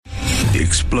The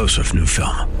explosive new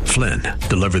film, Flynn,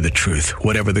 deliver the truth,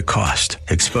 whatever the cost,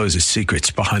 exposes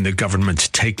secrets behind the government's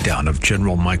takedown of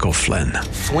General Michael Flynn.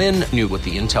 Flynn knew what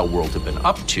the intel world had been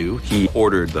up to. He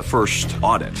ordered the first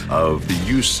audit of the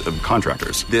use of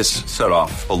contractors. This set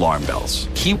off alarm bells.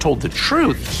 He told the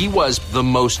truth. He was the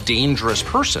most dangerous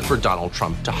person for Donald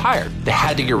Trump to hire. They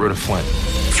had to get rid of Flynn.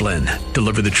 Flynn,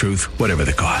 deliver the truth, whatever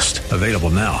the cost. Available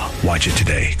now. Watch it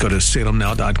today. Go to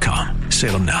salemnow.com.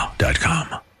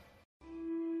 salemnow.com.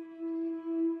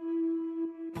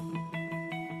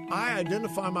 I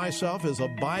identify myself as a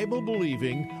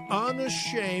Bible-believing,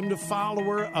 unashamed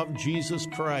follower of Jesus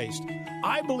Christ.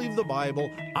 I believe the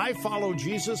Bible, I follow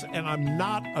Jesus, and I'm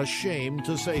not ashamed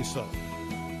to say so.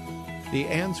 The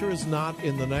answer is not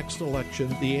in the next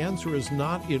election. The answer is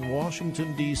not in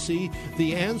Washington, D.C.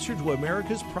 The answer to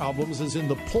America's problems is in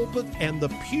the pulpit and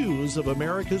the pews of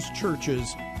America's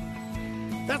churches.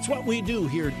 That's what we do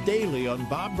here daily on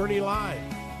Bob Burney Live.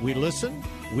 We listen,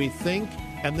 we think,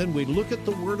 and then we look at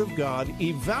the Word of God,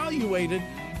 evaluate it,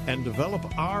 and develop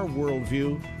our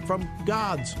worldview from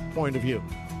God's point of view.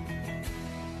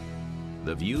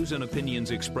 The views and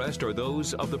opinions expressed are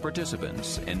those of the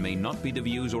participants and may not be the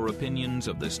views or opinions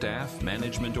of the staff,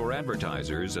 management, or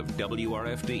advertisers of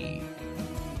WRFD.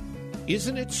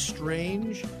 Isn't it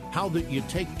strange how that you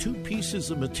take two pieces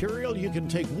of material, you can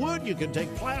take wood, you can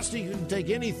take plastic, you can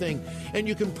take anything, and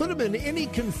you can put them in any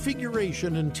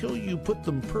configuration until you put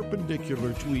them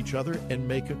perpendicular to each other and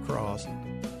make a cross.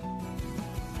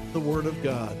 The Word of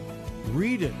God.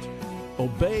 Read it.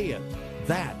 Obey it.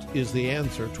 That is the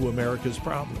answer to America's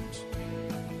problems.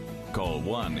 Call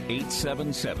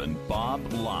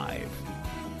 1-877-BOB-LIVE.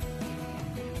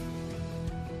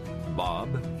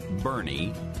 Bob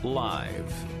Burney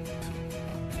Live.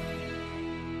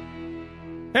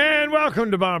 And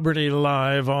welcome to Bob Burney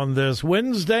Live on this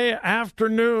Wednesday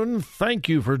afternoon. Thank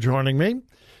you for joining me.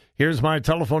 Here's my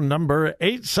telephone number,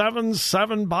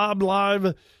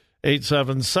 877-BOB-LIVE,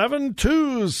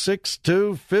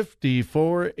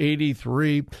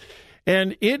 877-262-5483.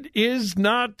 And it is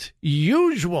not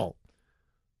usual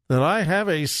that I have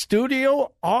a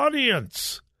studio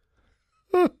audience.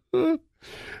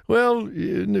 Well,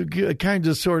 kind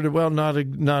of, sort of, well, not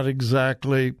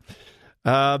exactly.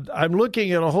 I'm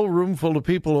looking at a whole room full of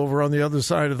people over on the other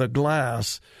side of the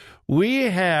glass. We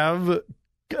have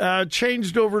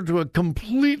changed over to a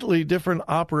completely different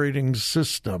operating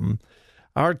system.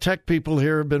 Our tech people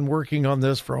here have been working on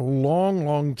this for a long,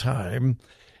 long time.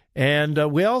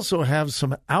 And we also have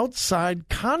some outside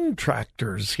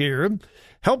contractors here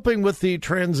helping with the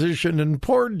transition. And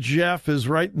poor Jeff is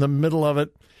right in the middle of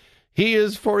it. He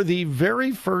is, for the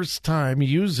very first time,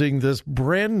 using this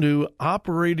brand new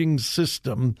operating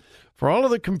system for all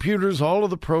of the computers, all of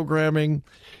the programming.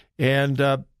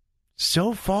 And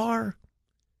so far,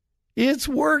 it's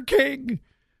working.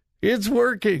 It's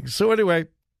working. So anyway,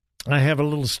 I have a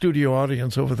little studio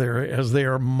audience over there as they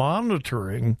are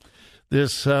monitoring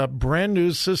this brand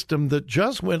new system that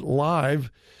just went live,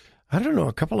 I don't know,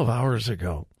 a couple of hours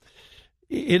ago.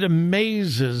 It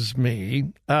amazes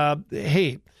me.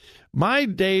 Hey, my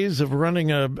days of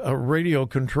running a radio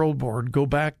control board go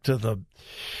back to the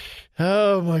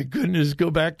late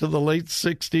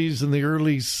 60s and the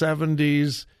early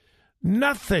 70s.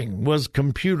 Nothing was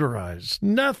computerized.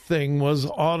 Nothing was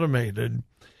automated.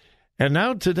 And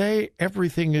now today,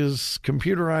 everything is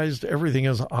computerized. Everything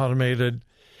is automated.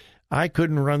 I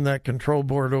couldn't run that control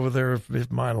board over there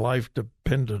if my life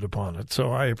depended upon it.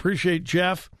 So I appreciate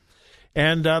Jeff,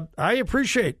 and I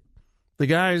appreciate the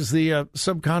guys, the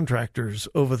subcontractors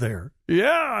over there.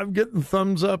 Yeah, I'm getting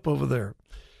thumbs up over there.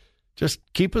 Just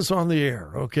keep us on the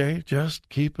air, okay? Just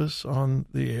keep us on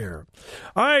the air.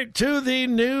 All right, to the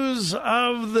news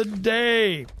of the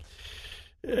day.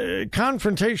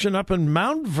 Confrontation up in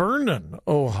Mount Vernon,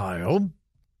 Ohio.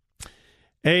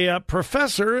 A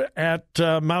professor at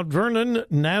Mount Vernon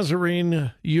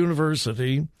Nazarene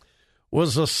University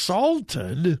was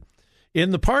assaulted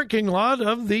in the parking lot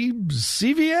of the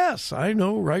CVS. I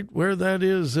know right where that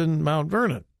is in Mount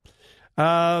Vernon.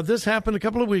 This happened a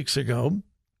couple of weeks ago.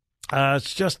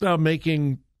 It's just now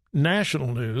making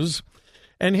national news.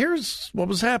 And here's what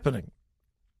was happening.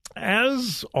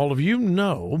 As all of you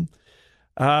know,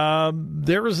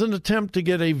 there is an attempt to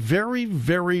get a very,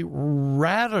 very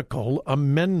radical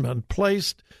amendment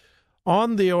placed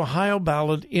on the Ohio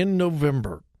ballot in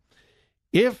November.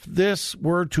 If this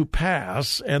were to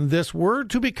pass and this were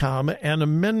to become an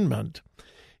amendment,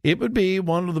 it would be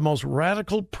one of the most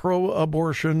radical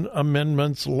pro-abortion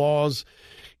amendments laws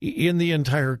in the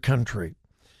entire country.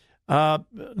 Not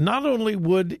only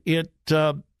would it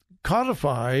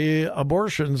codify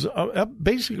abortions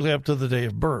basically up to the day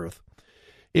of birth,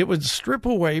 It would strip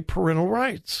away parental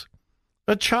rights.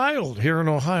 A child here in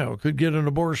Ohio could get an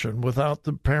abortion without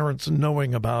the parents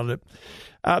knowing about it.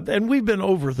 And we've been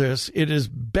over this. It is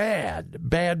bad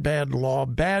law,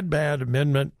 bad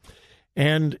amendment,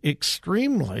 and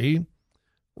extremely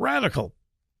radical.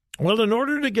 Well, in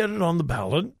order to get it on the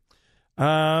ballot,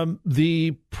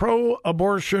 the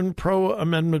pro-abortion,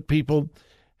 pro-amendment people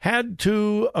had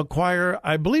to acquire,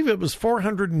 I believe it was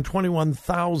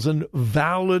 421,000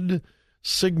 valid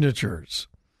signatures.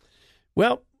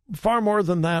 Well, far more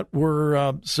than that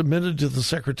were submitted to the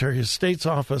Secretary of State's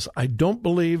office. I don't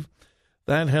believe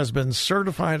that has been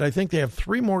certified. I think they have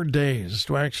 3 more days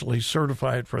to actually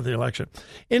certify it for the election.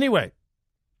 Anyway,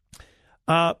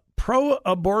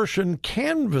 pro-abortion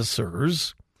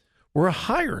canvassers were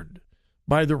hired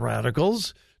by the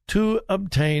radicals to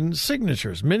obtain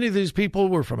signatures. Many of these people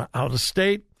were from out of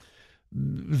state.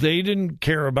 They didn't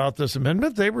care about this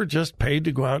amendment. They were just paid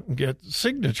to go out and get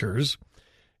signatures.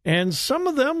 And some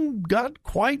of them got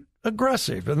quite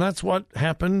aggressive, and that's what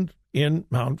happened in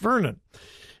Mount Vernon.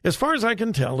 As far as I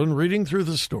can tell, in reading through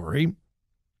the story,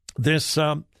 this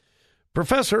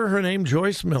professor, her name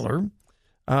Joyce Miller,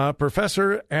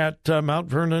 professor at Mount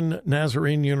Vernon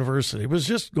Nazarene University, was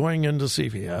just going into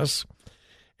CVS,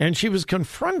 and she was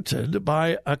confronted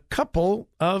by a couple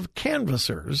of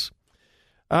canvassers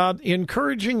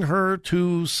encouraging her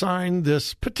to sign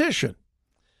this petition.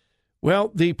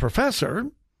 Well, the professor,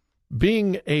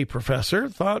 being a professor,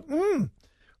 thought,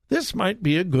 this might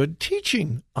be a good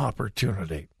teaching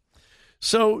opportunity.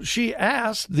 So she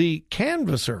asked the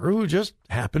canvasser, who just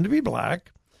happened to be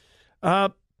black,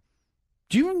 do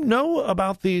you know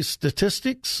about the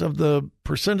statistics of the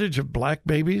percentage of black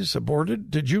babies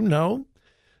aborted? Did you know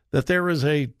that there is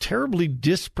a terribly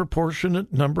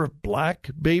disproportionate number of black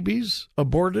babies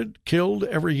aborted, killed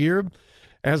every year,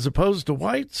 as opposed to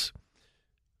whites?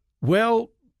 Well,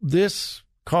 this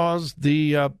caused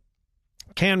the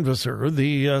canvasser,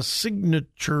 the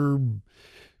signature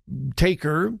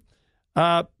taker,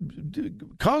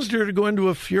 caused her to go into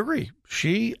a fury.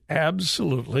 She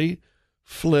absolutely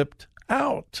flipped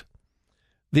out.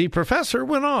 The professor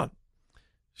went on.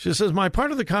 She says, my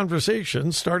part of the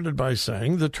conversation started by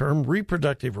saying the term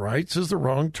reproductive rights is the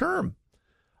wrong term.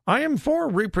 I am for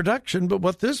reproduction, but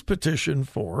what this petition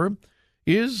for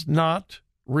is not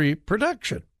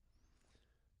reproduction.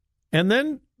 And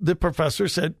then the professor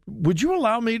said, would you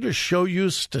allow me to show you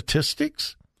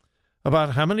statistics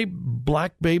about how many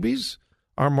black babies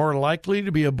are more likely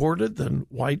to be aborted than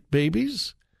white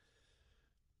babies?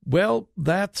 Well,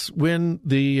 that's when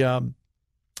the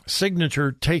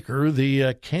signature taker,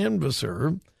 the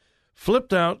canvasser,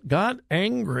 flipped out, got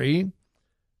angry,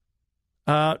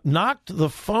 knocked the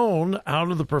phone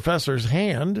out of the professor's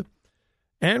hand,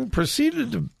 and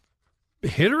proceeded to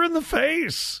hit her in the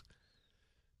face.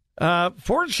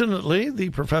 Fortunately, the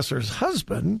professor's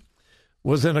husband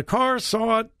was in a car,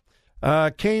 saw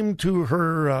it, came to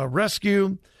her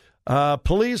rescue.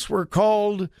 Police were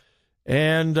called,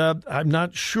 and I'm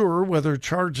not sure whether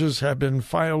charges have been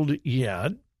filed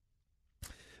yet.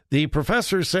 The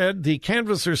professor said, the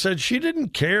canvasser said, she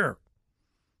didn't care.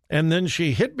 And then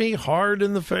she hit me hard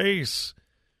in the face.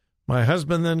 My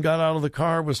husband then got out of the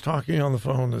car, was talking on the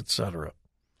phone, etc.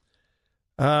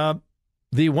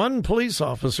 The one police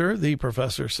officer, the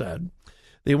professor said,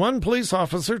 the one police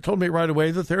officer told me right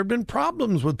away that there had been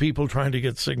problems with people trying to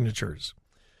get signatures.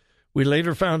 We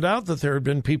later found out that there had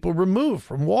been people removed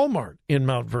from Walmart in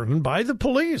Mount Vernon by the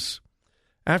police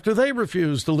after they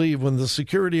refused to leave when the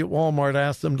security at Walmart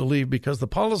asked them to leave because the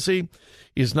policy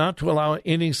is not to allow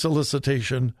any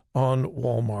solicitation on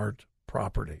Walmart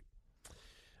property.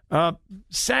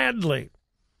 Sadly,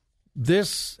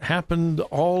 this happened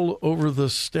all over the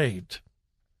state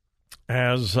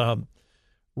as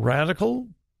radical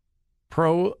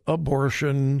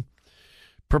pro-abortion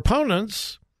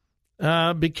proponents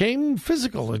became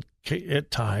physical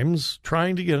at times,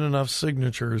 trying to get enough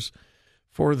signatures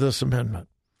for this amendment.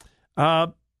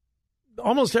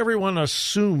 Almost everyone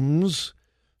assumes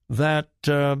that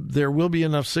there will be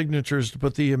enough signatures to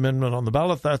put the amendment on the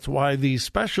ballot. That's why the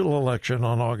special election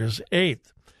on August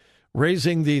 8th,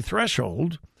 raising the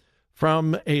threshold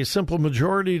from a simple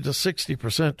majority to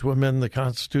 60% to amend the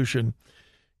Constitution,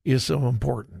 is so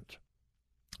important.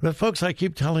 But, folks, I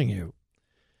keep telling you,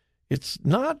 it's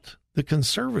not the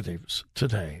conservatives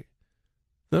today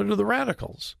that are the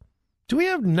radicals. Do we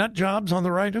have nut jobs on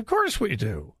the right? Of course we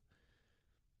do.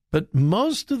 But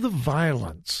most of the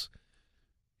violence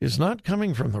is not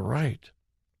coming from the right.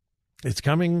 It's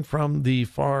coming from the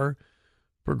far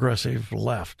progressive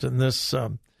left. And this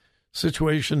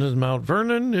situation in Mount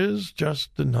Vernon is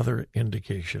just another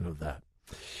indication of that.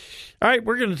 All right,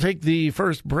 we're going to take the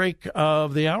first break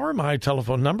of the hour. My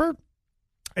telephone number,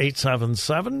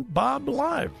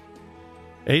 877-BOB-LIVE.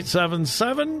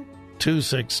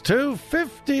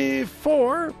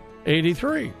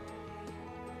 877-262-5483.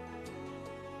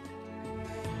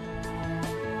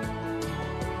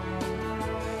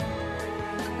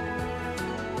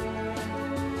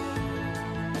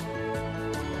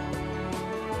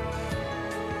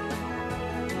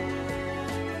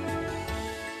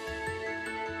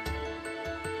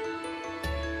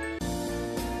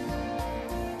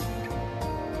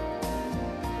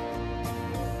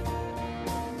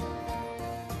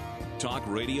 Talk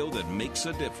radio that makes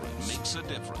a difference. Makes a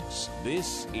difference.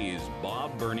 This is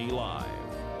Bob Burney Live.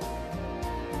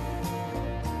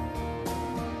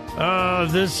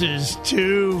 This is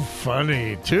too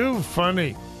funny. Too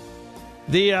funny.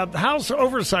 The House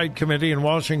Oversight Committee in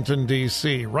Washington,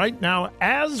 D.C., right now,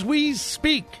 as we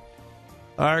speak,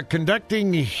 are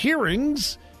conducting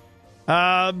hearings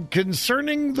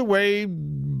concerning the way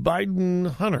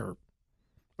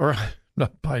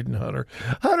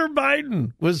Hunter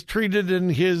Biden was treated in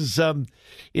his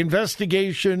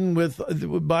investigation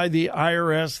by the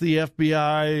IRS, the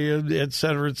FBI, et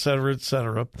cetera, et cetera, et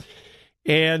cetera.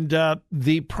 And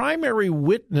the primary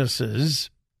witnesses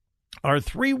are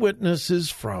three witnesses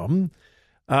from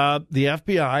the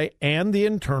FBI and the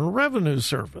Internal Revenue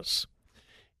Service.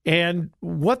 And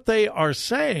what they are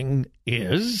saying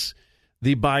is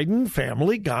the Biden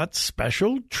family got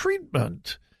special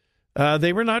treatment.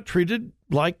 They were not treated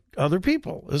like other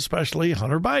people, especially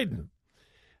Hunter Biden.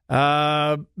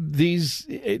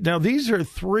 These are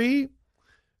three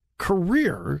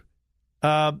career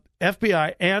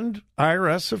FBI and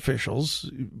IRS officials,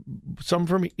 some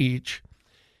from each.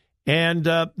 And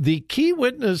the key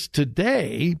witness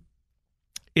today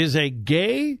is a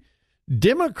gay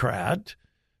Democrat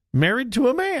married to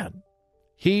a man.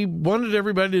 He wanted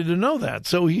everybody to know that.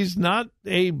 So he's not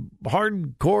a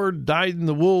hardcore,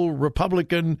 dyed-in-the-wool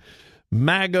Republican,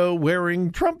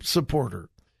 MAGA-wearing Trump supporter.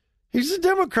 He's a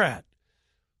Democrat.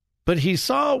 But he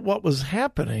saw what was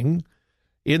happening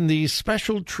in the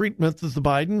special treatment that the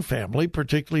Biden family,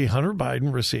 particularly Hunter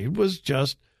Biden, received was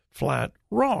just flat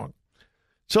wrong.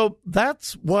 So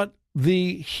that's what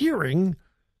the hearing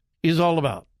is all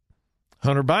about.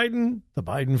 Hunter Biden, the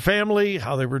Biden family,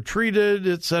 how they were treated,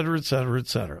 et cetera, et cetera, et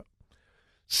cetera.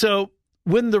 So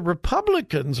when the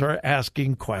Republicans are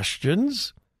asking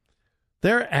questions,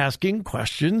 they're asking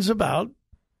questions about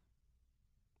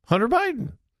Hunter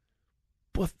Biden.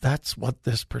 But that's what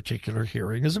this particular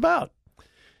hearing is about.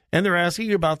 And they're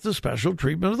asking about the special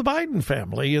treatment of the Biden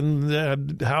family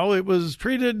and how it was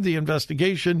treated, the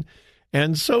investigation,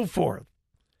 and so forth.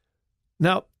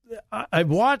 Now, I've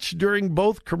watched during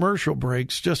both commercial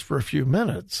breaks just for a few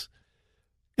minutes,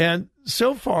 and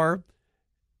so far,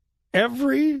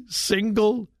 every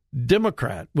single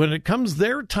Democrat, when it comes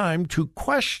their time to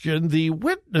question the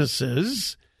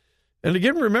witnesses, and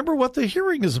again, remember what the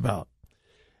hearing is about,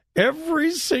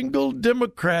 every single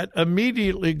Democrat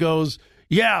immediately goes,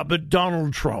 yeah, but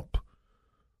Donald Trump.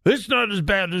 It's not as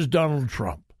bad as Donald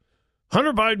Trump.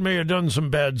 Hunter Biden may have done some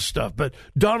bad stuff, but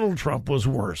Donald Trump was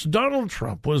worse. Donald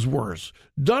Trump was worse.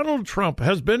 Donald Trump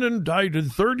has been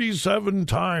indicted 37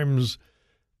 times.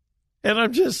 And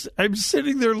I'm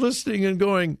sitting there listening and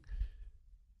going,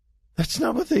 that's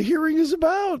not what the hearing is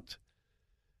about.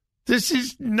 This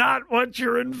is not what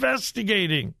you're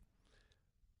investigating.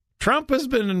 Trump has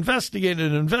been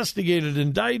investigated,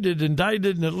 indicted, and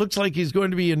it looks like he's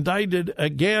going to be indicted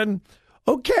again.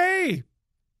 Okay.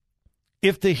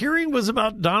 If the hearing was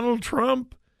about Donald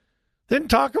Trump, then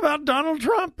talk about Donald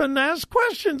Trump and ask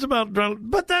questions about Donald.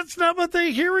 But that's not what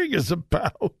the hearing is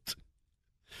about.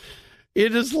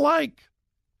 It is like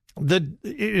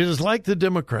the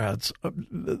Democrats.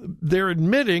 They're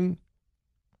admitting,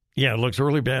 yeah, it looks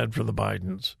really bad for the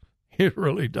Bidens. It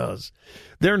really does.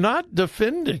 They're not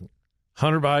defending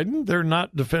Hunter Biden. They're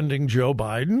not defending Joe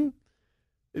Biden.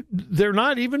 They're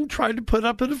not even trying to put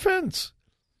up a defense.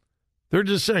 They're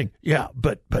just saying, yeah,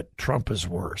 but Trump is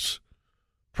worse.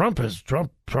 Trump is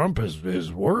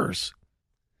worse.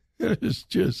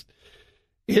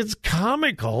 It's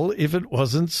comical if it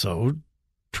wasn't so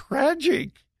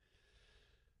tragic.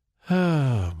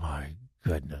 Oh, my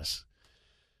goodness.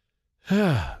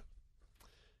 I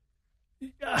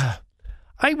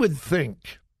would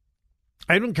think,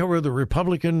 I don't care whether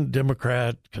Republican,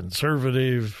 Democrat,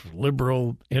 conservative,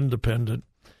 liberal, independent,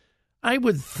 I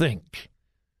would think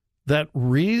that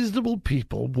reasonable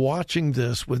people watching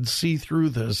this would see through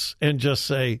this and just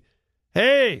say,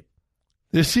 hey,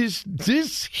 this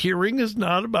hearing is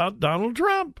not about Donald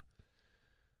Trump.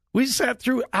 We sat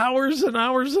through hours and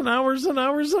hours and hours and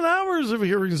hours and hours of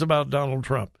hearings about Donald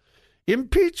Trump.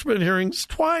 Impeachment hearings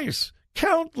twice.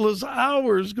 Countless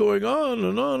hours going on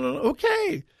and on and on.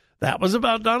 Okay, that was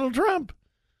about Donald Trump.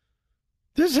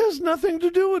 This has nothing to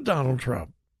do with Donald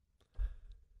Trump.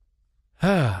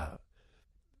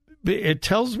 It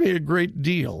tells me a great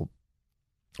deal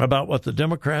about what the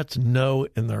Democrats know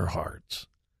in their hearts.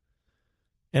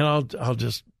 And I'll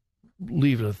just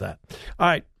leave it at that. All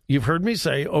right, you've heard me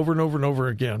say over and over and over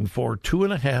again for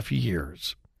 2.5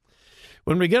 years,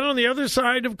 when we get on the other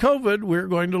side of COVID, we're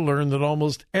going to learn that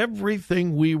almost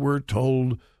everything we were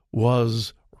told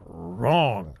was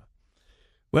wrong.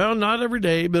 Well, not every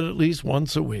day, but at least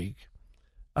once a week,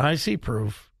 I see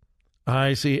proof.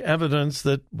 I see evidence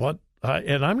that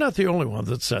and I'm not the only one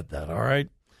that said that, all right?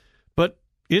 But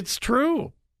it's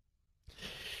true.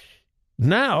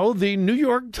 Now, the New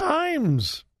York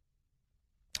Times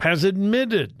has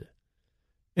admitted,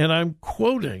 and I'm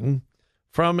quoting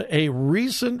from a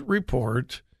recent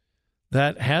report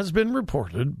that has been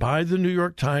reported by the New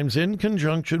York Times in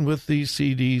conjunction with the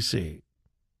CDC.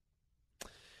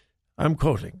 I'm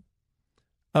quoting,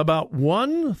 about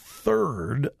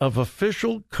 1/3 of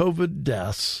official COVID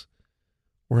deaths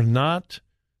were not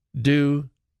due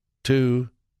to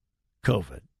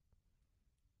COVID.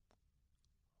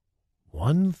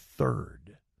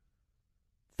 1/3.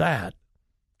 That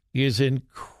is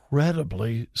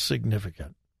incredibly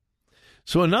significant.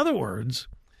 So in other words,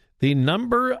 the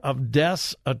number of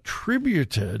deaths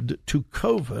attributed to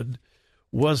COVID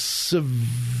was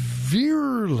severely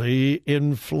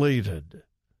inflated.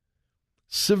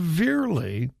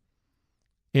 Severely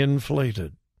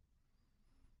inflated.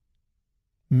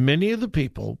 Many of the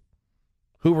people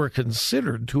who were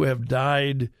considered to have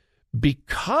died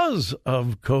because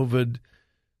of COVID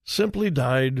simply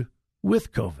died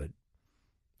with COVID.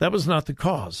 That was not the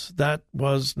cause. That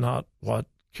was not what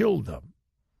killed them.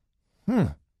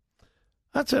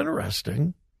 That's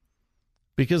interesting,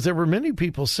 because there were many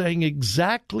people saying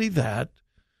exactly that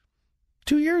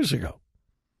 2 years ago.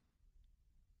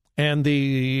 And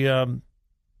the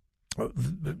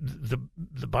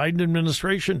Biden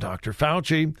administration, Dr.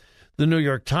 Fauci, the New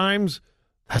York Times,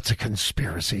 that's a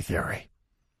conspiracy theory.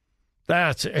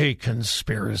 That's a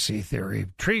conspiracy theory.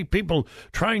 People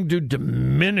trying to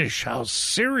diminish how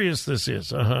serious this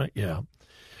is. Yeah.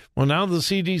 Well, now the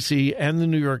CDC and the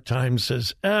New York Times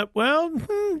says, after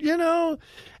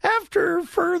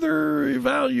further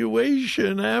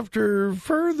evaluation, after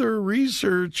further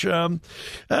research, we've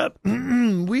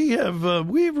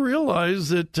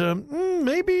realized that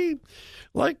maybe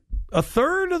like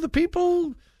 1/3 of the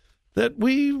people that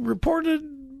we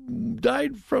reported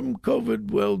died from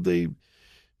COVID. Well, they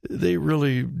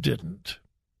really didn't.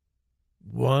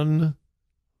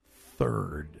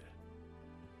 1/3.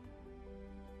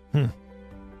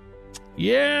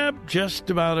 Yeah, just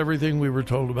about everything we were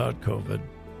told about COVID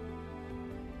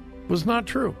was not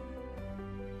true.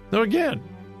 Now, again,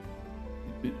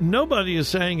 nobody is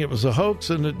saying it was a hoax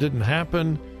and it didn't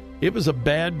happen. It was a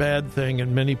bad, bad thing,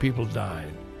 and many people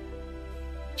died.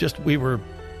 Just we were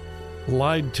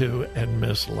lied to and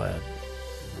misled.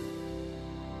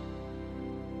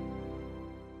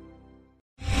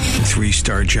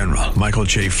 Three-star General Michael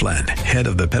J. Flynn, head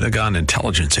of the Pentagon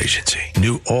Intelligence Agency,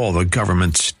 knew all the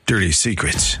government's dirty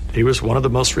secrets. He was one of the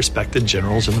most respected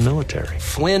generals in the military.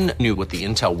 Flynn knew what the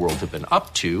intel world had been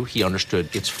up to. He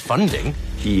understood its funding.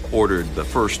 He ordered the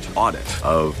first audit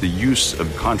of the use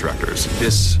of contractors.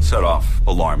 This set off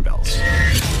alarm bells.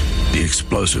 The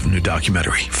explosive new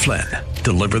documentary, Flynn,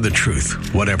 Deliver the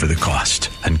Truth, Whatever the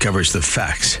Cost, uncovers the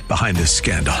facts behind this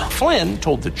scandal. Flynn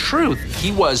told the truth.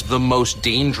 He was the most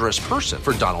dangerous person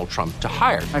for Donald Trump to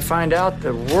hire. I find out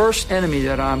the worst enemy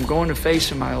that I'm going to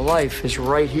face in my life is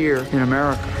right here in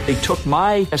America. They took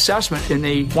my assessment and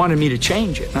they wanted me to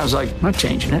change it. And I was like, I'm not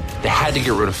changing it. They had to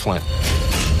get rid of Flynn.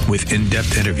 With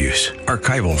in-depth interviews,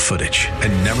 archival footage,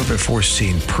 and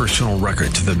never-before-seen personal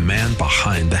records of the man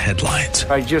behind the headlines.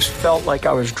 I just felt like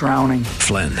I was drowning.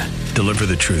 Flynn, Deliver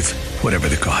the Truth, Whatever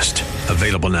the Cost.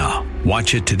 Available now.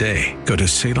 Watch it today. Go to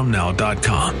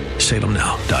salemnow.com.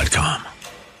 salemnow.com.